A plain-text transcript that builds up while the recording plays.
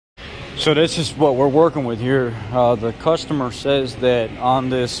So this is what we're working with here. The customer says that on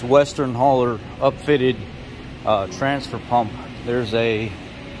this Western hauler upfitted transfer pump, there's a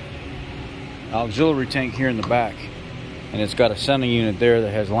auxiliary tank here in the back, and it's got a sending unit there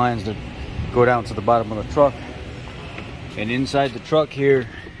that has lines that go down to the bottom of the truck. And inside the truck here,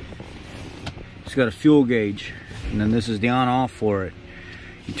 it's got a fuel gauge, and then this is the on-off for it.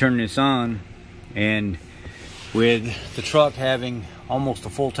 You turn this on, and with the truck having almost a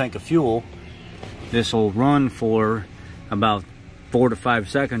full tank of fuel, this will run for about 4 to 5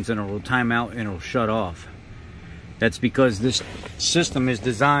 seconds, and it will time out and it will shut off. That's because this system is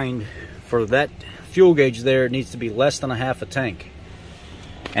designed for that fuel gauge there. It needs to be less than a half a tank,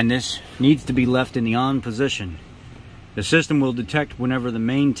 and this needs to be left in the on position. The system will detect whenever the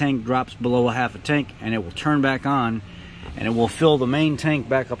main tank drops below a half a tank, and it will turn back on, and it will fill the main tank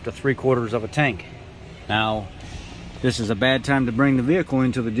back up to 3/4 of a tank. Now, this is a bad time to bring the vehicle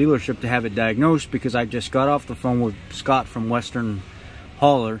into the dealership to have it diagnosed, because I just got off the phone with Scott from Western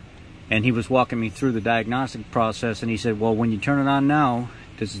Hauler, and he was walking me through the diagnostic process, and he said, well, when you turn it on now,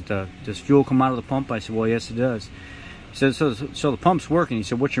 does fuel come out of the pump? I said, well, yes, it does. He said, so the pump's working. He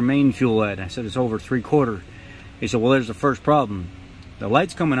said, what's your main fuel at? I said, it's over 3/4. He said, well, there's the first problem. The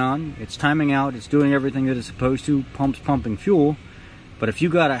light's coming on, it's timing out, it's doing everything that it's supposed to, pump's pumping fuel, but if you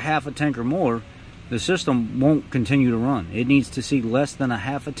got a half a tank or more, the system won't continue to run. It needs to see less than a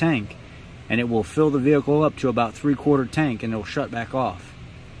half a tank, and it will fill the vehicle up to about 3/4 tank, and it'll shut back off.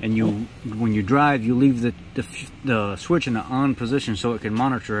 And when you drive, you leave the switch in the on position so it can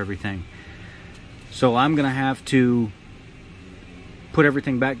monitor everything. So I'm gonna have to put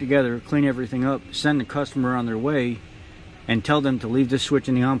everything back together, clean everything up, send the customer on their way, and tell them to leave this switch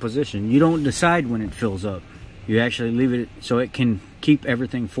in the on position. You don't decide when it fills up. You actually leave it so it can keep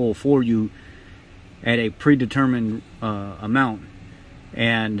everything full for you at a predetermined amount.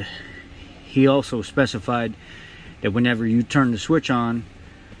 And he also specified that whenever you turn the switch on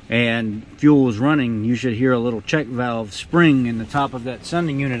and fuel is running, you should hear a little check valve spring in the top of that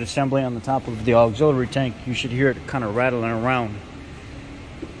sending unit assembly on the top of the auxiliary tank. You should hear it kind of rattling around.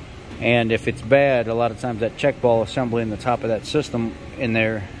 And if it's bad, a lot of times that check ball assembly in the top of that system in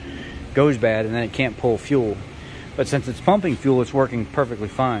there goes bad, and then it can't pull fuel. But since it's pumping fuel, it's working perfectly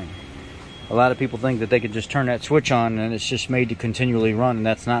fine. A lot of people think that they could just turn that switch on and it's just made to continually run, and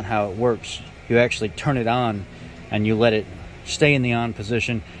that's not how it works. You actually turn it on and you let it stay in the on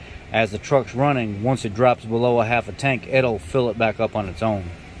position. As the truck's running, once it drops below a half a tank, it'll fill it back up on its own.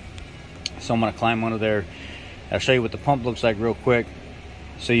 So I'm gonna climb under there. I'll show you what the pump looks like real quick,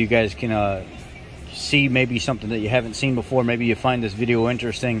 so you guys can see maybe something that you haven't seen before. Maybe you find this video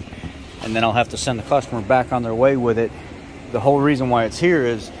interesting, and then I'll have to send the customer back on their way with it. The whole reason why it's here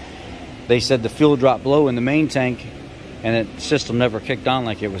is they said the fuel dropped low in the main tank, and the system never kicked on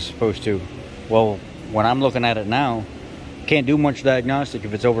like it was supposed to. Well, when I'm looking at it now, can't do much diagnostic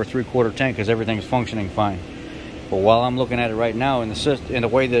if it's over 3/4 tank, because everything's functioning fine. But while I'm looking at it right now, in the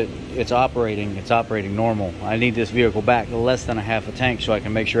way that it's operating normal. I need this vehicle back less than a half a tank so I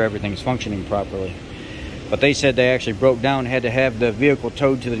can make sure everything's functioning properly. But they said they actually broke down, had to have the vehicle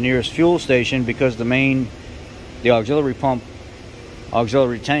towed to the nearest fuel station because the auxiliary pump,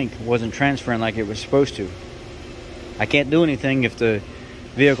 auxiliary tank wasn't transferring like it was supposed to. I can't do anything if the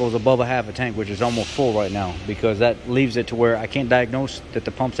vehicle is above a half a tank, which is almost full right now, because that leaves it to where I can't diagnose that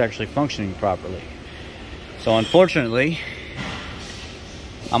the pump's actually functioning properly. So unfortunately,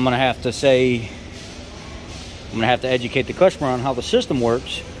 I'm gonna have to educate the customer on how the system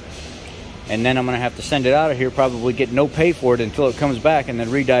works, and then I'm gonna have to send it out of here, probably get no pay for it until it comes back, and then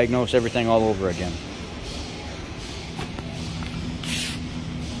re-diagnose everything all over again.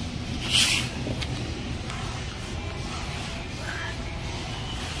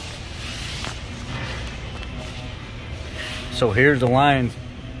 So here's the lines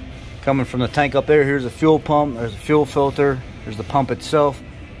coming from the tank up there. Here's the fuel pump, there's a fuel filter, there's the pump itself.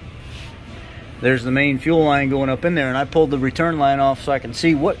 There's the main fuel line going up in there, and I pulled the return line off so I can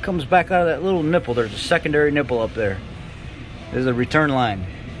see what comes back out of that little nipple. There's a secondary nipple up there. There's a return line.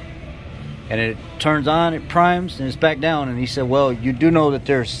 And it turns on, it primes, and it's back down. And he said, well, you do know that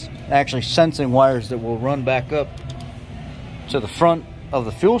there's actually sensing wires that will run back up to the front of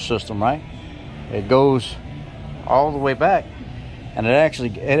the fuel system, right? It goes all the way back, and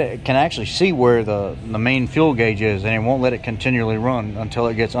it can actually see where the main fuel gauge is, and it won't let it continually run until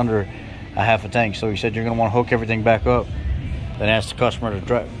it gets under a half a tank. So he said you're going to want to hook everything back up, then ask the customer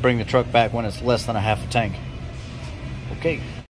to bring the truck back when it's less than a half a tank. Okay.